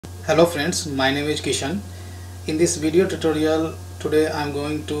Hello friends, my name is Kishan. In this video tutorial today I am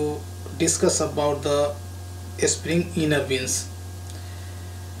going to discuss about the spring inner beans.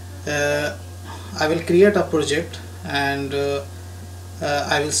 I will create a project and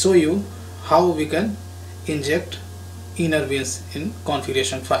I will show you how we can inject inner beans in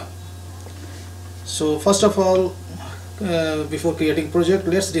configuration file. So first of all, before creating project,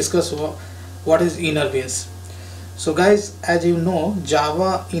 let's discuss what is inner beans. So guys, as you know,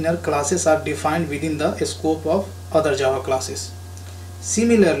 Java inner classes are defined within the scope of other Java classes.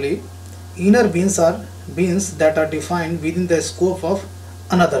 Similarly, inner beans are beans that are defined within the scope of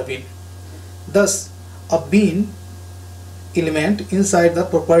another bean. Thus, a bean element inside the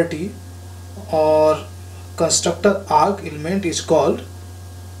property or constructor-arg element is called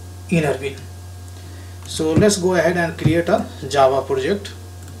inner bean. So let's go ahead and create a Java project.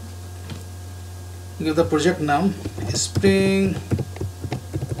 Give the project name spring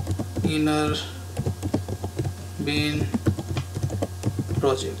inner bean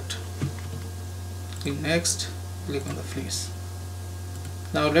project. Click next, click on the finish.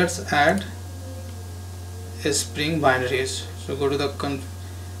 Now let's add a spring binaries. So go to the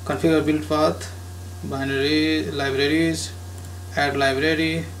configure build path, binary libraries, add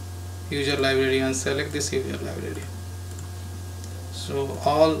library, user library, and select this user library. So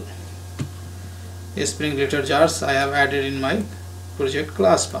all spring glitter jars I have added in my project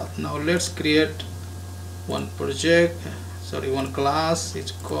class path. Now let's create one class.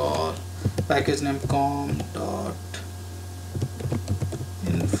 It's called package name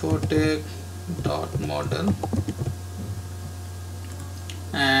com.infotech.model,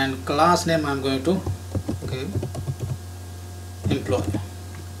 and class name I'm going to give employee.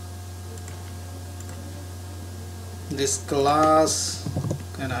 This class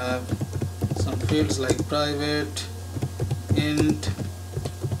can have some fields like private, int,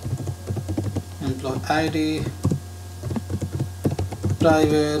 employee ID,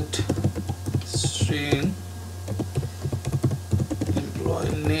 private, string,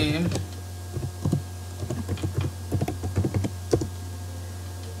 employee name,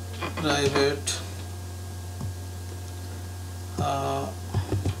 private,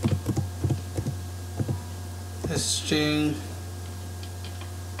 string,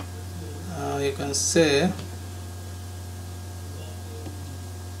 you can say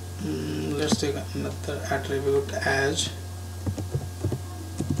let's take another attribute as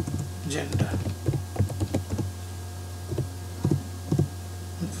gender,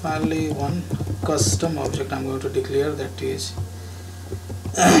 and finally one custom object I'm going to declare, that is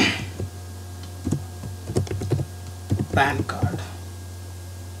PAN card.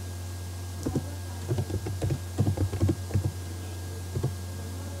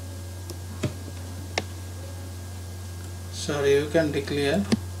 Sorry, you can declare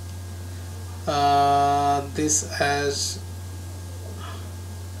this as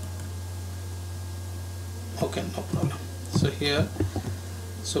okay, no problem. So here,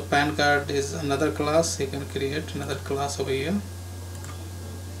 so PAN card is another class. You can create another class over here.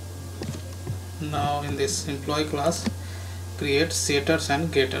 Now in this employee class, create setters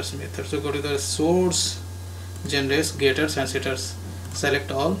and getters method. So go to the source, generates getters and setters,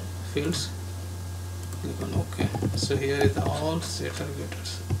 select all fields, click on OK. So here is all setter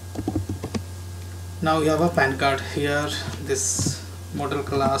getters. Now we have a PAN card. Here this model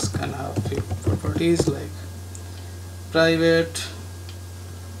class can have few properties like private,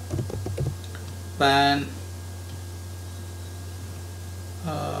 PAN,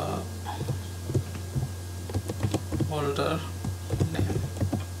 holder name,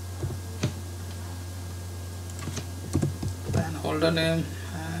 PAN holder name,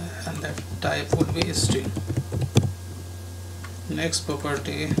 and that type would be string. Next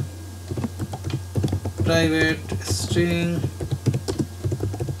property, private string,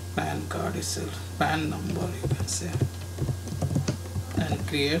 PAN card itself, PAN number you can say, and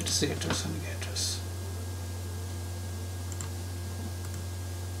create setters and getters.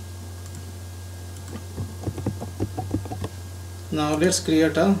 Now let's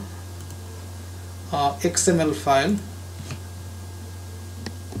create a XML file.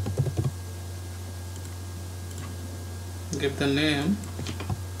 Give the name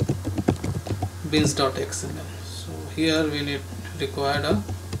beans.xml. So here we required a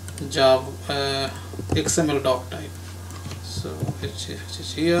Java XML doc type. So which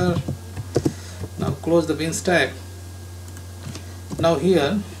is here. Now close the beans tag. Now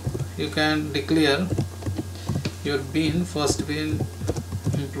here you can declare your bean, first bean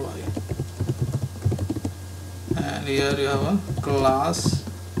employee, and here you have a class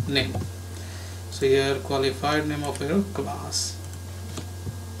name. So here qualified name of your class.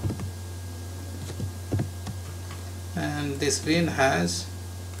 and this bin has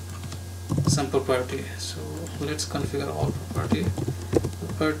some property. So let's configure all property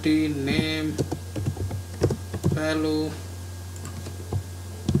name, value,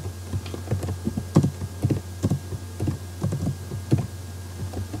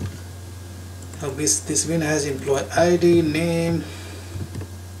 now this bin has employee ID, name,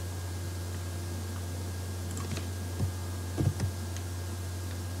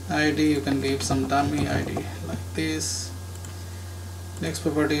 ID. You can give some dummy ID like this. Next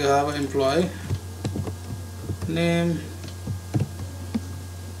property you have employee name,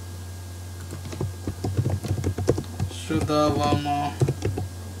 Sudha Varma,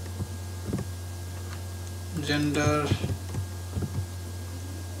 gender,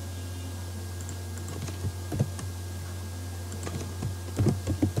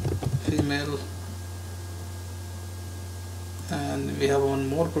 female, and we have one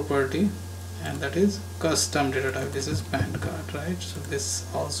more property, and that is custom data type. This is PAN card, right? So this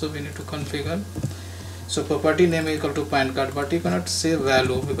also we need to configure. So property name is equal to PAN card, but you cannot say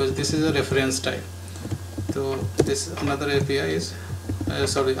value because this is a reference type. So this another API is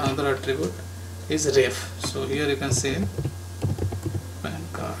another attribute is ref. So here you can say PAN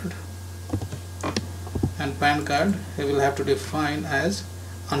card, and PAN card you will have to define as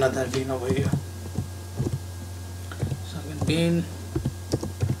another bin over here. So again, bin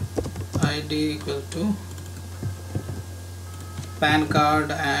ID equal to PAN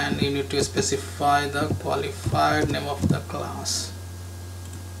card, and you need to specify the qualified name of the class.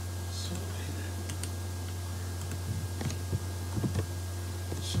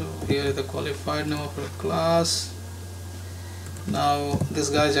 So here is the qualified name of the class. Now these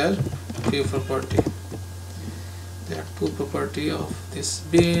guys are few property. There are two property of this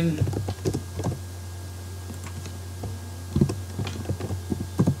bin.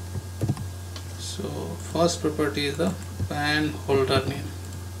 So first property is the PAN holder name.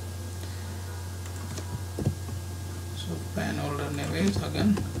 So PAN holder name is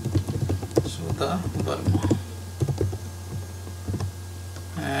again Sudha Verma,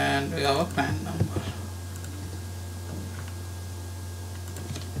 and we have a PAN number.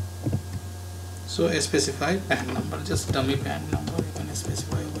 So a specified PAN number, just dummy PAN number you can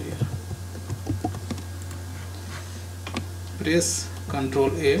specify over here. Press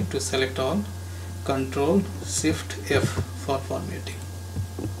Ctrl A to select all, Ctrl Shift F for formatting.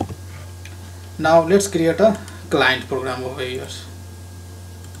 Now let's create a client program over here.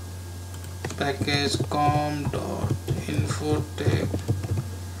 Package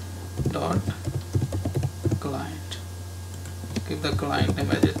com.infotech.client. Give the client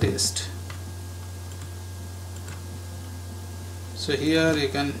name as a test. So here you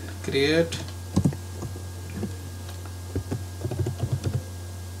can create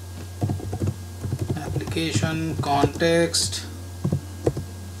application context,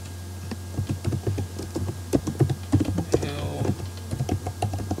 new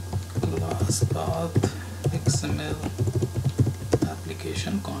class path XML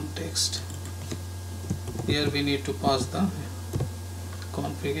application context. Here we need to pass the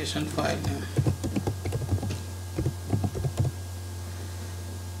configuration file name.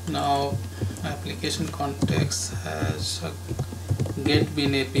 Now application context has a get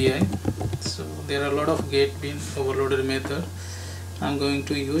bin API. So there are a lot of get bin overloaded method. I'm going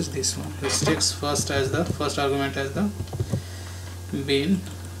to use this one, which takes first argument as the bin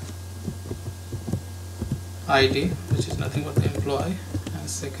ID, which is nothing but the employee, and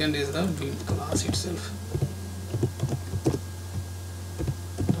second is the bin class itself.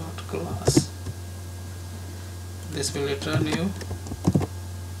 Dot class. This will return you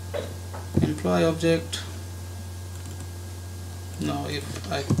employee object. Now if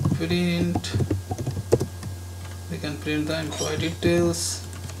I print, we can print the employee details,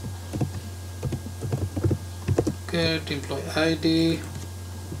 get employee ID,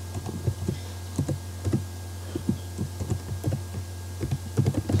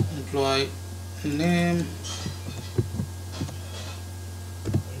 employee name,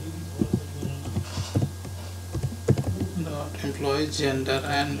 dot employee gender,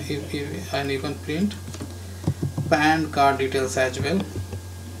 and you can print PAN card details as well.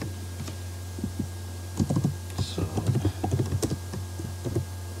 So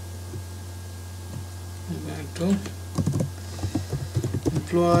I'm going to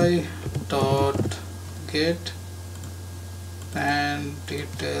employee dot get PAN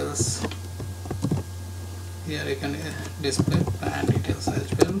details. Here you can display PAN details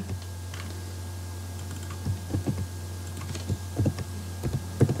as well.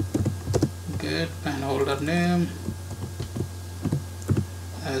 Get PAN holder name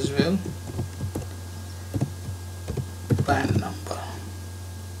as well, pan number.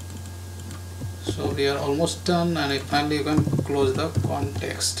 So we are almost done, and finally you can close the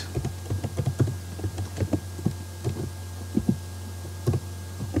context.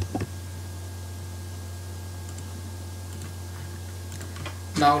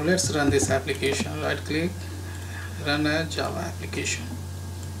 Now let's run this application. Right click, run a Java application.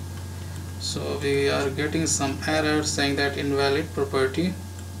 So we are getting some error saying that invalid property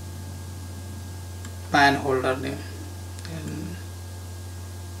pan holder name in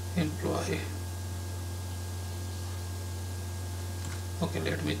employee. Okay,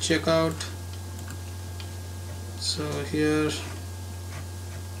 let me check out. So here,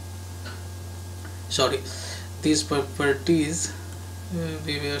 sorry, these properties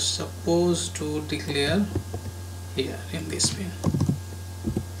we were supposed to declare here in this bin,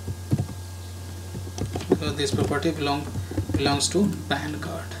 because this property belongs to pan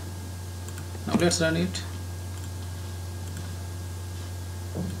card. Now let's run it.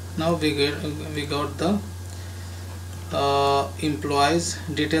 Now we got the employees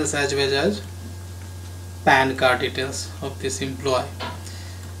details as well as pan card details of this employee.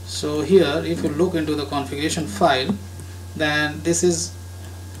 So here, if you look into the configuration file, then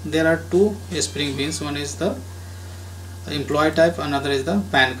there are two Spring beans. One is the employee type, another is the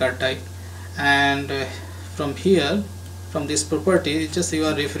pan card type, and from here, from this property, just you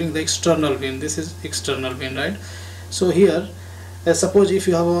are referring the external bin. This is external bin, right? So here, suppose if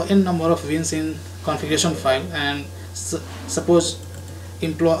you have a n number of bins in configuration file, and suppose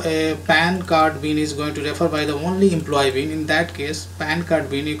pan card bin is going to refer by the only employee bin, in that case pan card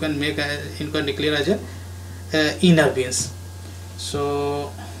bin you can declare as a inner bins.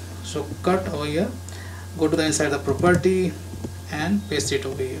 So cut over here, go to the inside the property and paste it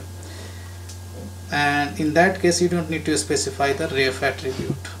over here, and in that case you don't need to specify the ref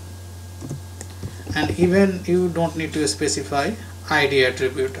attribute, and even you don't need to specify id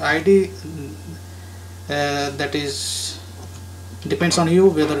attribute. Id that is depends on you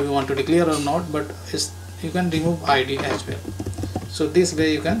whether you want to declare or not, but you can remove id as well. So this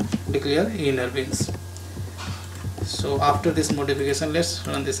way you can declare inner bins. So after this modification, let's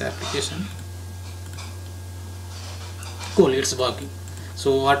run this application. Cool, it's working.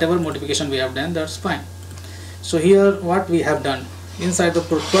 So whatever modification we have done, that's fine. So here what we have done, inside the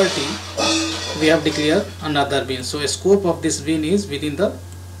property we have declared another bin. So a scope of this bin is within the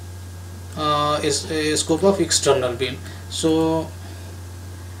scope of external bin. So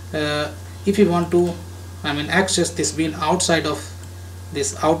if you want to access this bin outside of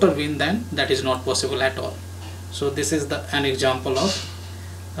this outer bin, then that is not possible at all. So this is an example of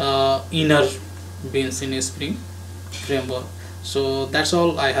inner bins in a Spring framework. So that's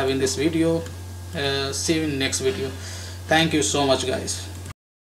all I have in this video. See you in next video. Thank you so much, guys.